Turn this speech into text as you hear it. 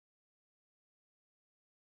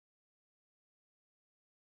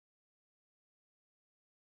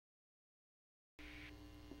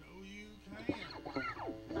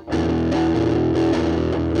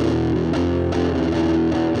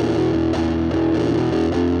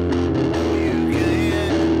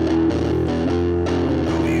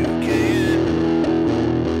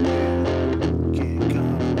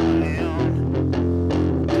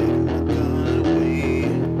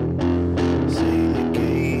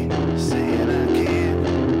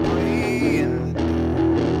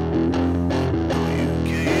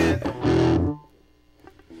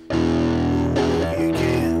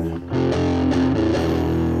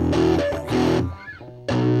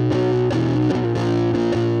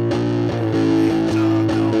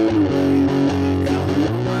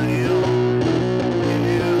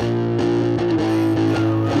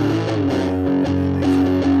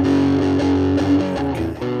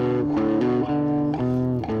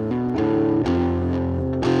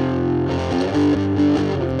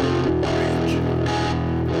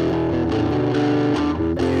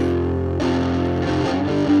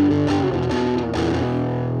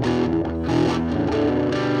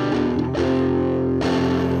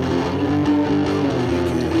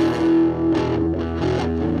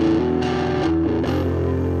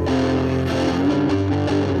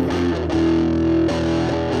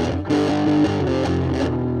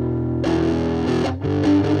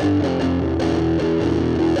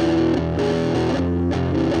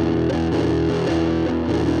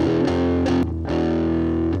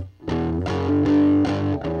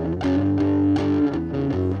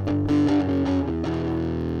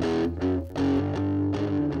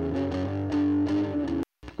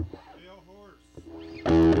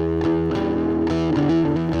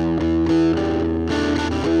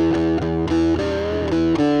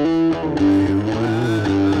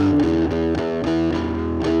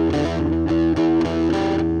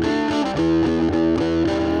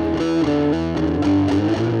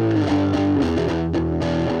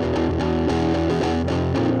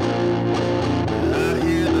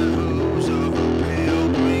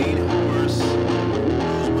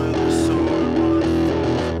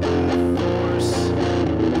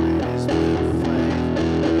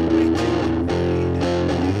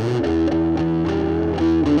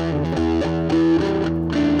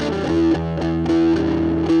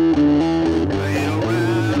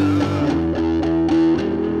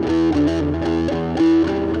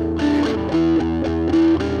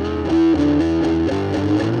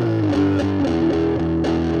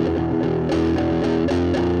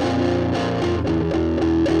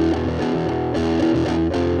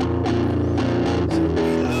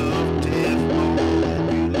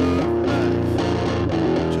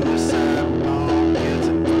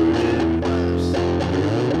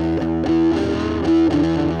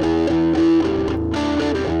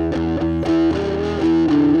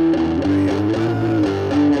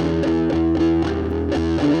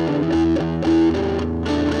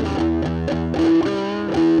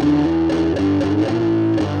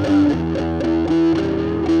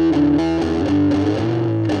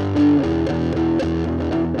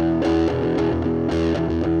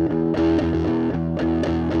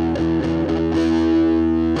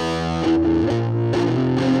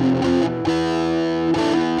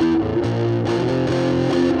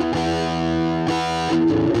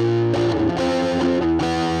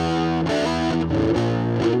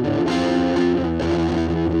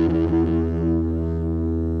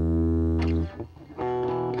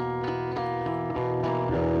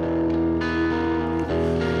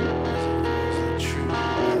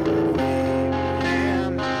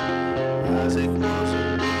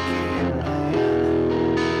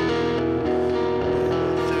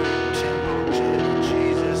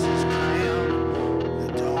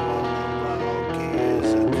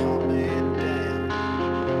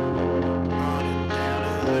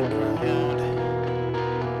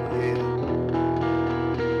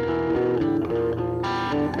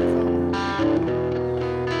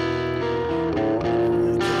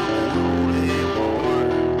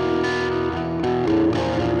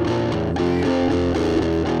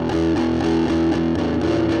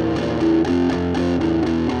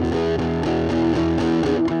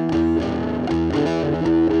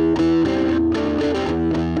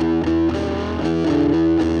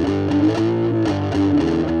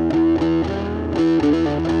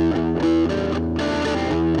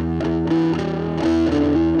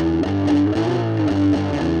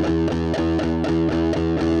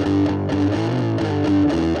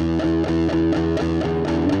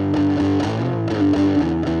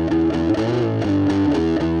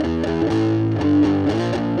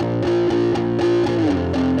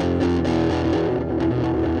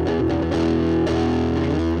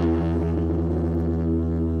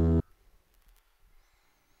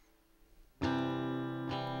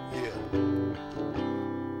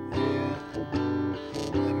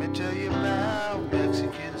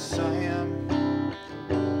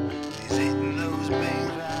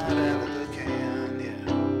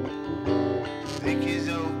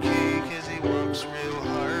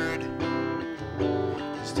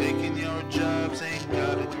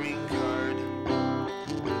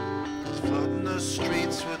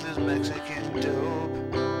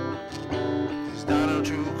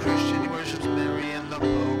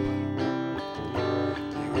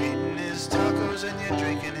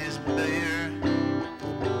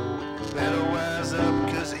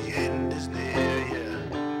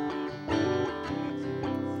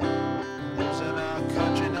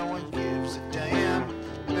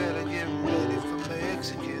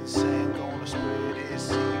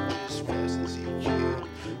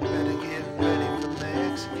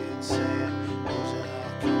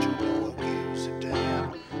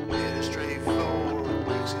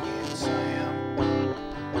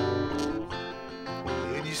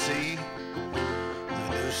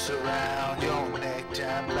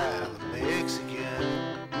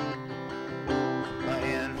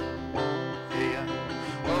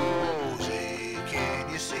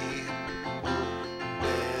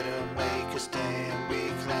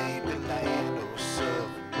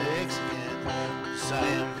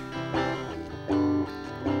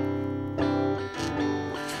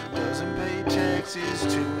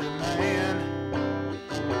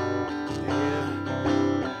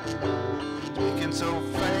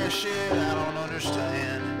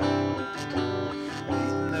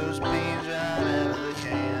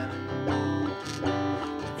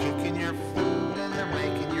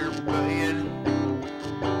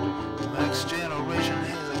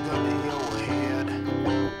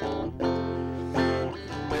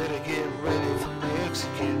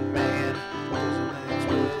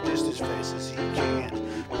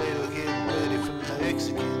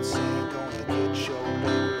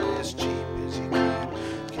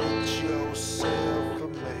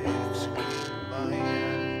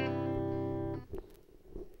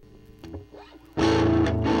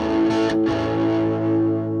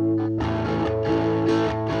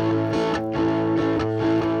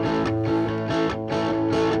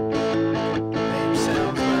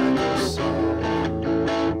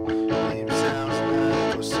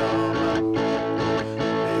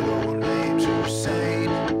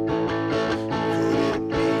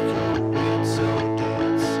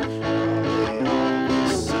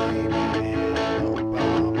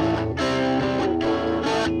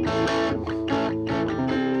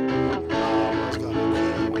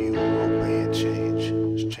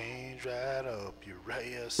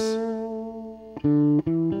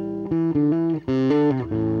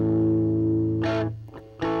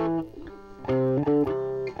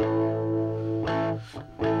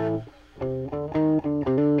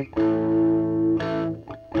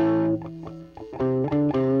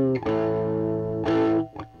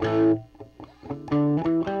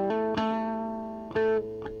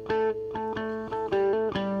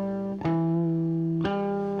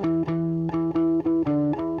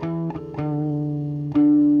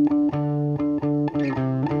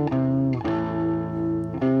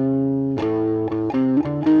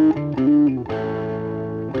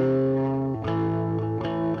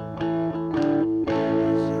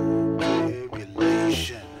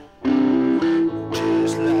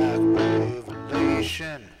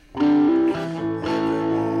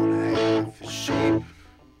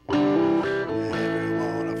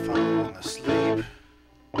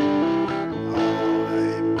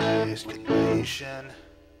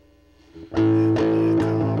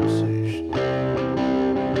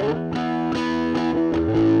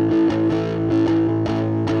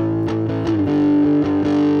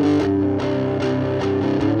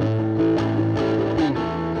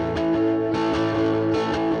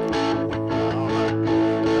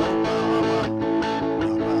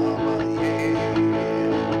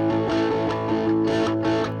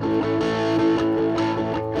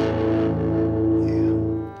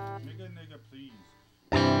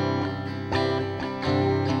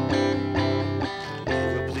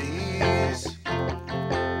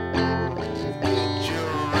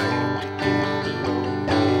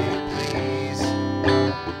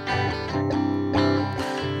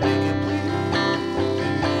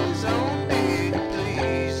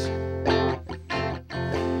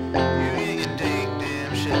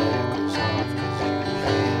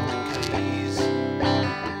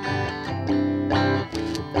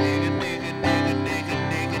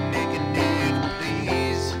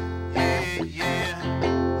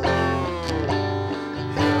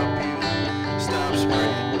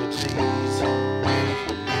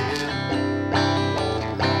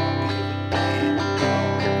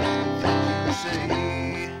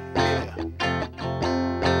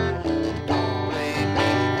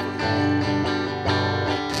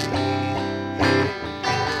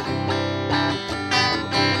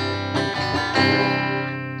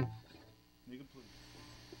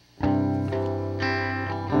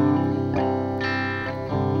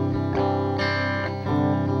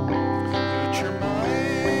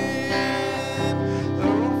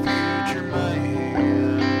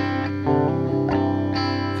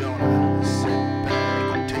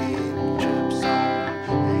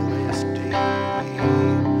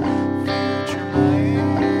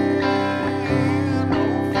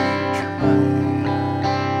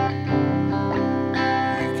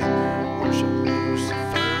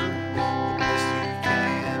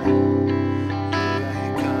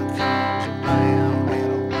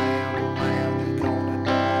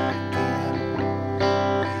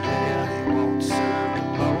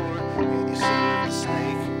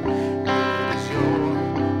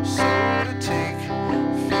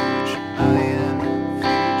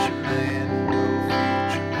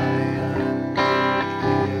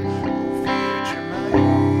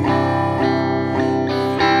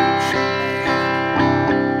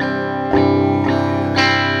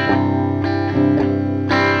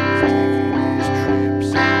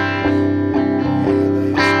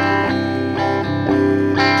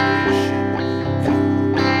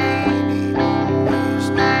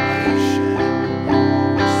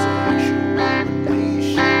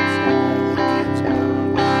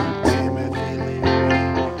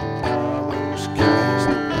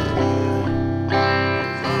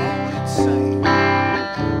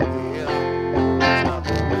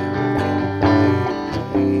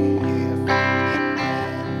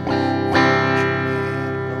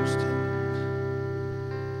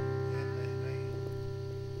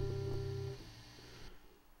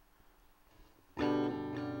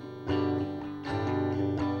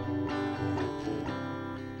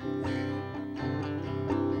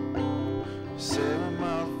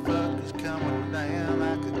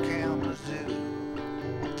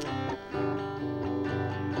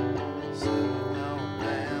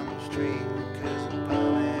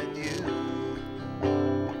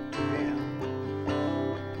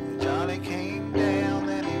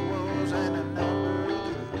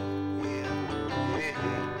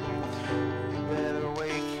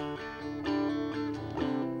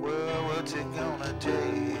what's it gonna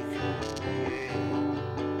take? Yeah,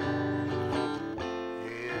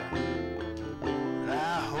 yeah. And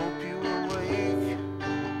I hope you awake,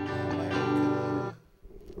 America.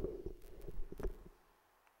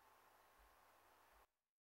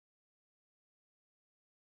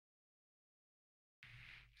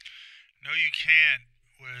 No, You Can't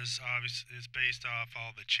was obviously it's based off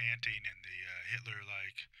all the chanting and the Hitler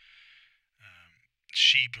like um,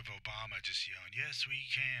 sheep of Obama just yelling "Yes, we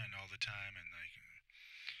can" all the time, and like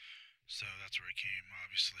so that's where it came.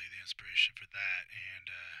 Obviously, the inspiration for that, and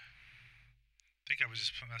I think I was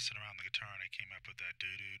just messing around the guitar and I came up with that do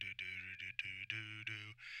do do do do do do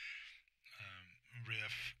do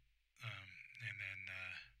riff, and then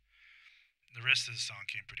the rest of the song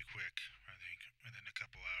came pretty quick. I think within a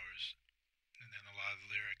couple hours, and then a lot of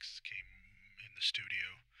the lyrics came in the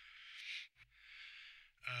studio.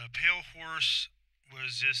 Pale Horse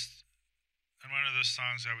was just one of those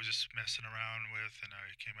songs I was just messing around with, and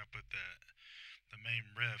I came up with the main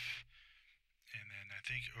riff, and then I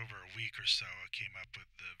think over a week or so I came up with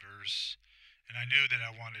the verse, and I knew that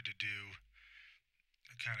I wanted to do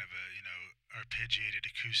a kind of a arpeggiated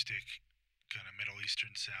acoustic kind of Middle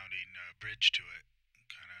Eastern sounding bridge to it,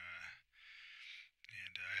 kind of,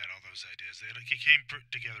 and I had all those ideas. It came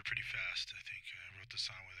together pretty fast. I think I wrote the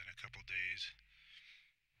song within a couple days,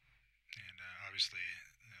 and obviously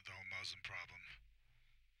the whole Muslim problem.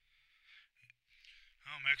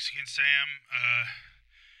 Oh, Mexican Sam.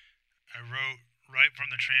 I wrote right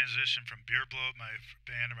from the transition from Beer Blow Up, my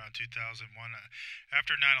band, around 2001.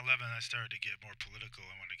 After 9/11, I started to get more political.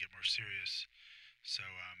 I wanted to get more serious. So,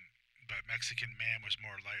 but Mexican Man was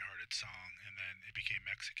more lighthearted song, and then it became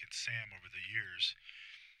Mexican Sam over the years.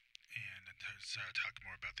 And I started talking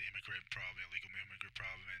more about the immigrant problem, illegal immigrant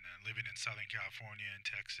problem, and living in Southern California and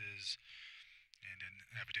Texas, and then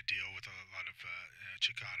having to deal with a lot of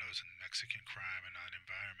Chicanos and Mexican crime and that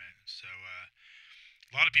environment. So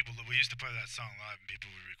a lot of people, we used to play that song live, and people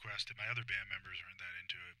would request it. My other band members weren't that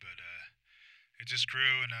into it, but it just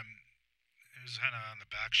grew, and it was kind of on the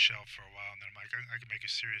back shelf for a while. And then I'm like, I can make a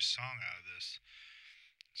serious song out of this.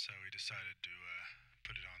 So we decided to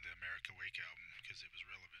put it on the America Wake album because it was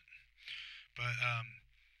relevant. But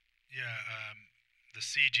yeah, the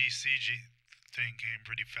CG thing came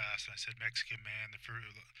pretty fast. I said Mexican Man, the fruit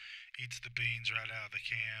eats the beans right out of the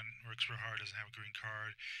can, works real hard, doesn't have a green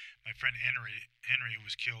card. My friend Henry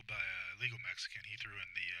was killed by a illegal Mexican. He threw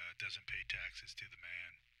in the doesn't pay taxes to the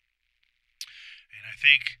man. And I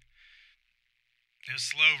think it was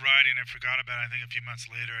slow writing. I forgot about it. I think a few months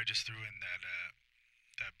later, I just threw in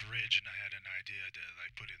that bridge, and I had an idea to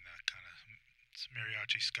like put in that kind of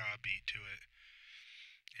mariachi ska beat to it.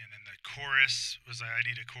 And then the chorus was I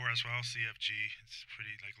need a chorus. Well, CFG, it's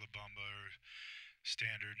pretty like La Bamba or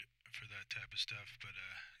standard for that type of stuff. But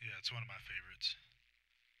yeah, it's one of my favorites.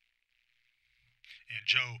 And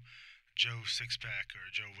Joe Sixpack or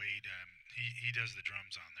Joe Wade, he does the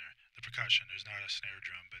drums on there, the percussion. There's not a snare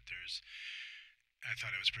drum, but there's. I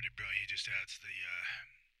thought it was pretty brilliant. He just adds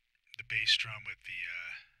the bass drum with the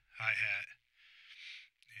hi hat,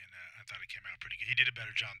 and I thought it came out pretty good. He did a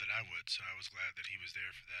better job than I would, so I was glad that he was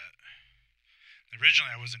there for that.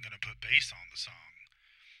 Originally, I wasn't going to put bass on the song.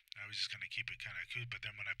 I was just going to keep it kind of cool, but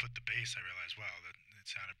then when I put the bass, I realized, wow, that it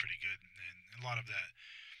sounded pretty good, and a lot of that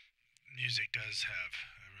music does have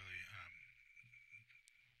a really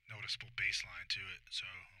noticeable bass line to it, so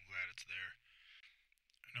I'm glad it's there.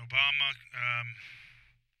 And Obama,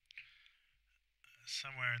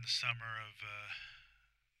 somewhere in the summer of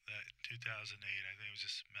that 2008, I think I was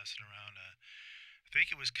just messing around. I think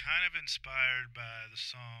it was kind of inspired by the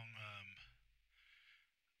song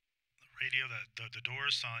radio, that the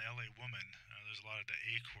Doors song "L.A. Woman." There's a lot of the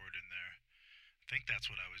A chord in there. I think that's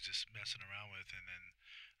what I was just messing around with, and then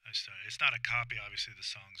I started. It's not a copy, obviously. The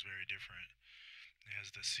song's very different. It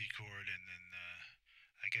has the C chord, and then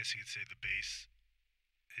I guess you could say the bass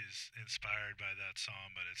is inspired by that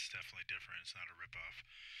song, but it's definitely different. It's not a ripoff.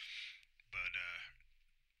 But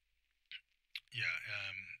yeah,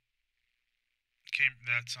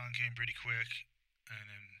 that song came pretty quick, and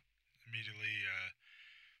then immediately I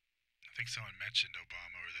think someone mentioned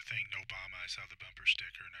Obama or the thing Obama. I saw the bumper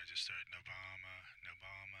sticker, and I just started Obama,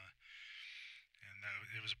 Obama, and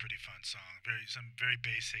it was a pretty fun song. Some very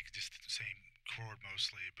basic, just the same chord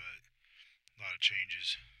mostly, but a lot of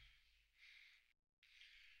changes.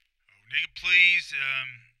 Oh, nigga, please. I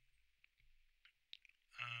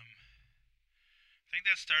think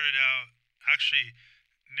that started out actually.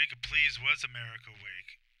 Nigga, please was America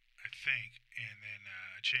Wake, I think, and then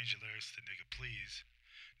I changed the lyrics to Nigga Please.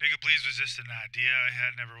 Nigga Please was just an idea I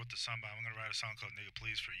had. Never wrote the song, but I'm gonna write a song called Nigga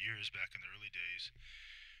Please for years back in the early days.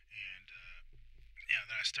 And yeah,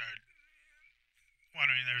 then I started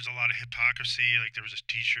wondering. There's a lot of hypocrisy. Like there was a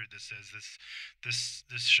T-shirt that says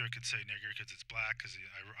this shirt could say nigger because it's black. Because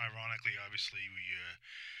ironically, obviously,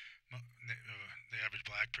 the average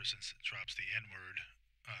black person drops the N word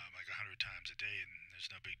like 100 times a day, and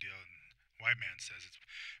there's no big deal. And white man says it's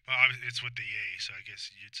well, it's with the A, so I guess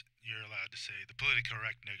you're allowed to say the politically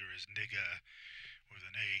correct nigger is nigga with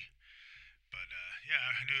an A. But yeah,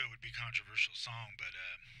 I knew it would be a controversial song, but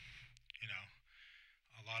you know,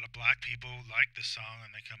 a lot of black people like this song,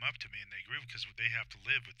 and they come up to me and they agree because they have to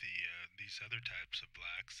live with these other types of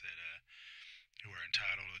blacks that who are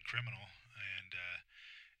entitled and criminal. And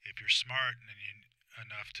if you're smart and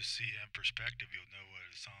enough to see in perspective, you'll know where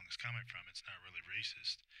the song is coming from. It's not really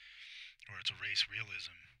racist, or it's a race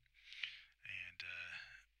realism. And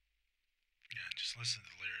yeah, just listen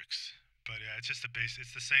to the lyrics. But yeah, it's just the base.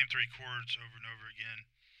 It's the same three chords over and over again.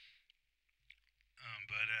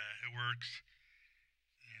 But it works.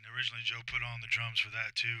 And originally Joe put on the drums for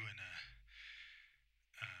that too, and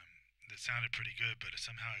um, that sounded pretty good. But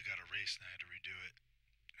somehow it got erased, and I had to redo it.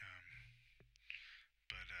 Um,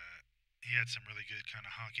 but he had some really good kind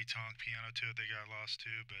of honky tonk piano to it. They got lost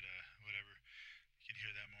too, but whatever. You can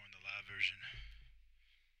hear that more in the live version.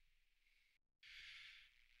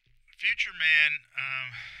 Future Man,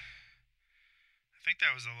 I think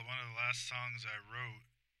that was one of the last songs I wrote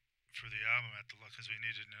for the album at the because we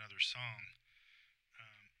needed another song.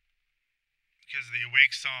 Um, because the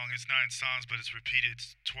Awake song is 9 songs, but it's repeated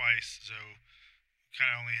twice, so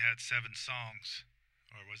kind of only had 7 songs,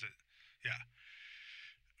 or was it? Yeah,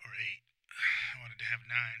 or 8. I wanted to have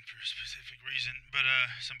 9 for a specific reason, but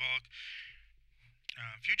symbolic.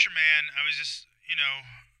 Future Man, I was just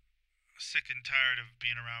sick and tired of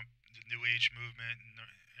being around the New Age movement and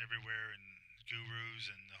everywhere and gurus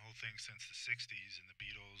and the whole thing since the '60s and the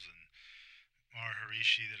Beatles and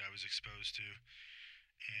Maharishi that I was exposed to.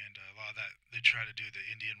 And a lot of that, they try to do the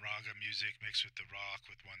Indian raga music mixed with the rock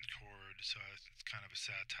with one chord. So it's kind of a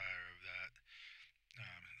satire of that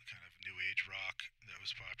kind of New Age rock that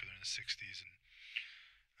was popular in the '60s. And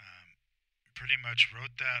um, pretty much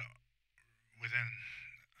wrote that within.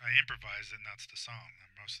 I improvised it, and that's the song.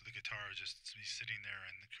 And most of the guitar is just me sitting there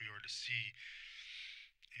in the chord to C,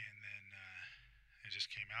 and then it just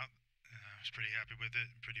came out. And I was pretty happy with it.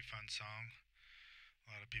 Pretty fun song.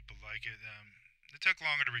 A lot of people like it. It took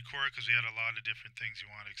longer to record because we had a lot of different things we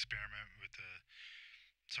wanted to experiment with.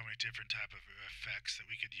 So many different type of effects that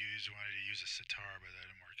we could use. We wanted to use a sitar, but that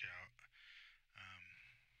didn't work out. Um,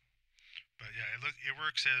 but yeah, it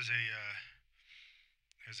works as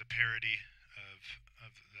a parody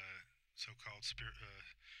of the so-called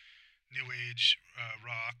new age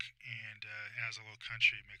rock, and it has a little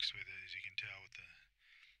country mixed with it, as you can tell with the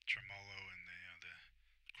tremolo and the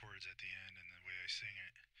chords at the end and the way I sing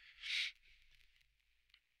it.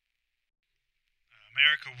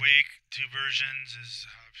 America Wake, 2 versions is.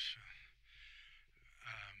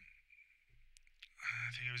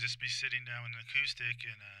 I think it was just me sitting down with an acoustic,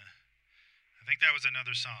 and I think that was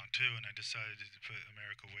another song too. And I decided to put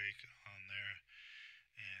America Wake on there.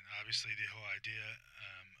 And obviously, the whole idea.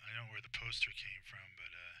 I don't know where the poster came from,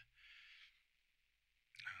 but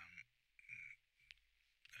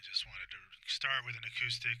I just wanted to start with an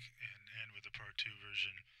acoustic and end with a part 2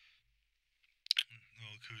 version, a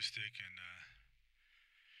little acoustic, and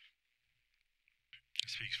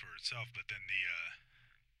it speaks for itself. But then the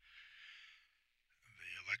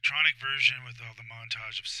electronic version with all the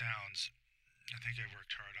montage of sounds, I think I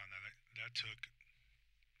worked hard on that. That took,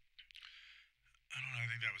 I don't know, I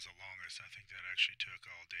think that was the longest. I think that actually took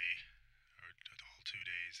all day or all 2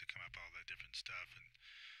 days to come up with all that different stuff and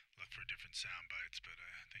look for different sound bites. But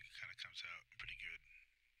I think it kind of comes out pretty good.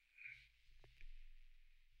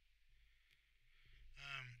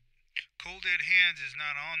 Um, Cold Dead Hands is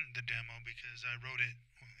not on the demo because I wrote it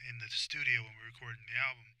in the studio when we were recording the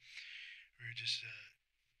album. We were just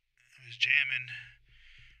I was jamming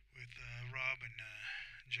with Rob and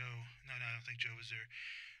Joe. No, I don't think Joe was there.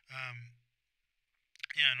 Um,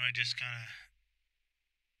 yeah, and I just kind of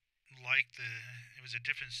liked it was a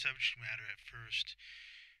different subject matter at first,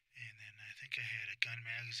 and then I think I had a gun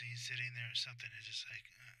magazine sitting there or something. It just like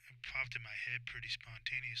it popped in my head pretty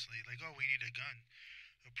spontaneously, like, oh, we need a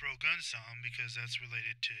pro gun song because that's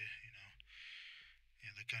related to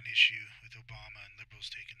the gun issue with Obama and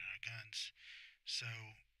liberals taking our guns. So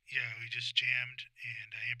yeah, we just jammed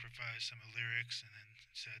and I improvised some of the lyrics and then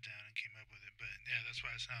sat down and came up with it. But yeah, that's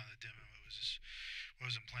why it's not on the demo. It was just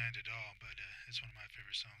wasn't planned at all. But it's one of my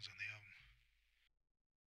favorite songs on the album.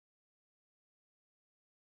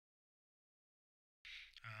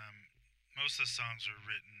 Um, most of the songs were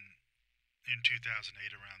written in 2008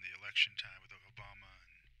 around the election time with Obama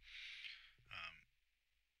and um,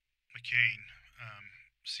 McCain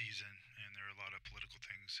season, and there were a lot of political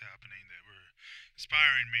things happening that were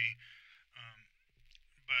inspiring me. Um,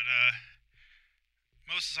 but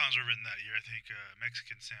most of the songs were written that year. I think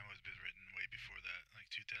Mexican Samo has been written way before that, like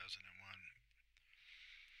 2001.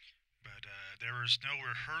 But there was no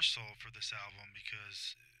rehearsal for this album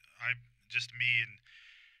because I just me and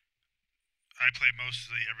I play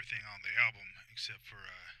mostly everything on the album except for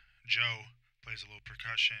Joe plays a little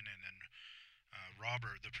percussion, and then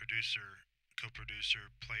Robert, the producer,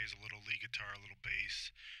 co-producer, plays a little lead guitar, a little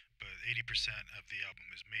bass, but 80% of the album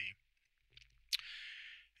is me.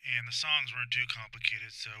 And the songs weren't too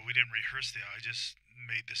complicated, so we didn't rehearse the. I just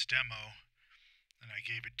made this demo, and I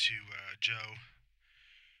gave it to Joe.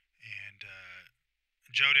 And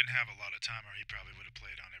Joe didn't have a lot of time, or he probably would have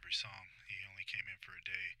played on every song. He only came in for a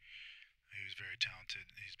day. He was very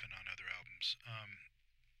talented. He's been on other albums.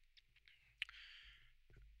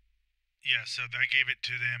 Yeah, so I gave it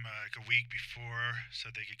to them like a week before,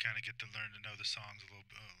 so they could kind of get to learn to know the songs a little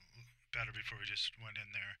better before we just went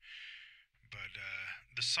in there. But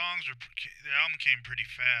the album came pretty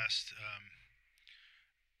fast.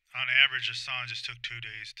 On average, a song just took 2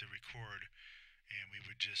 days to record, and we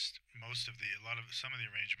would just some of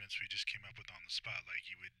the arrangements we just came up with on the spot. Like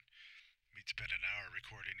we'd spend an hour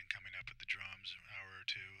recording and coming up with the drums, an hour or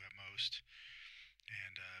two at most.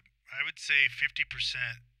 And I would say 50%.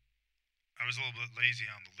 I was a little bit lazy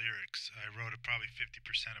on the lyrics. I wrote probably 50%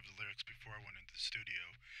 of the lyrics before I went into the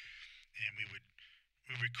studio, and we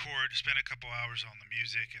record, spend a couple hours on the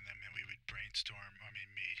music, and then we would brainstorm. I mean,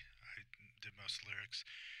 I did most of the lyrics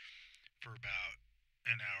for about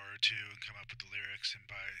an hour or two and come up with the lyrics. And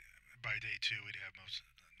by day two, we'd have most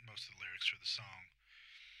of the lyrics for the song.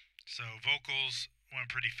 So vocals went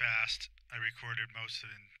pretty fast. I recorded most of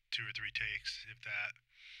it in 2 or 3 takes, if that,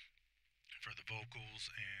 for the vocals.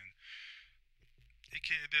 And the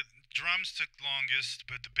drums took longest,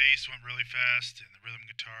 but the bass went really fast, and the rhythm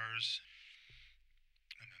guitars,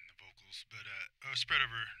 and then the vocals. But it was spread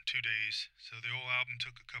over 2 days, so the whole album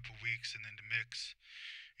took a couple weeks, and then to mix.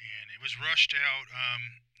 And it was rushed out.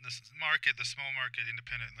 The small market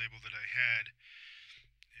independent label that I had,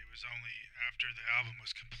 it was only after the album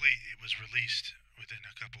was complete, it was released within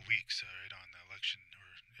a couple weeks, right on the election or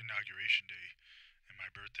inauguration day and my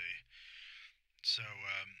birthday. So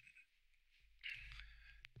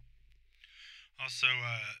also,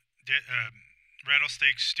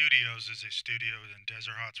 Rattlesnake Studios is a studio in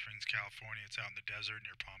Desert Hot Springs, California. It's out in the desert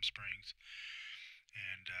near Palm Springs,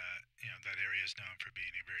 and that area is known for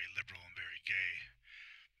being a very liberal and very gay.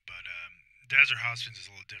 But Desert Hot Springs is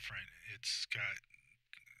a little different. It's got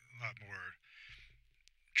a lot more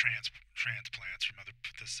transplants from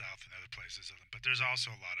the south and other places. But there's also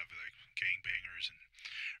a lot of like gangbangers and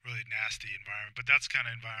really nasty environment. But that's the kind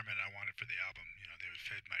of environment I wanted for the album. They would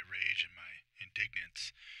fed my rage and my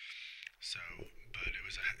indignance. So, but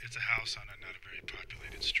it's a house on not a very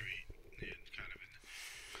populated street, and kind of.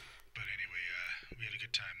 But anyway, we had a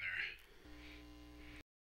good time there.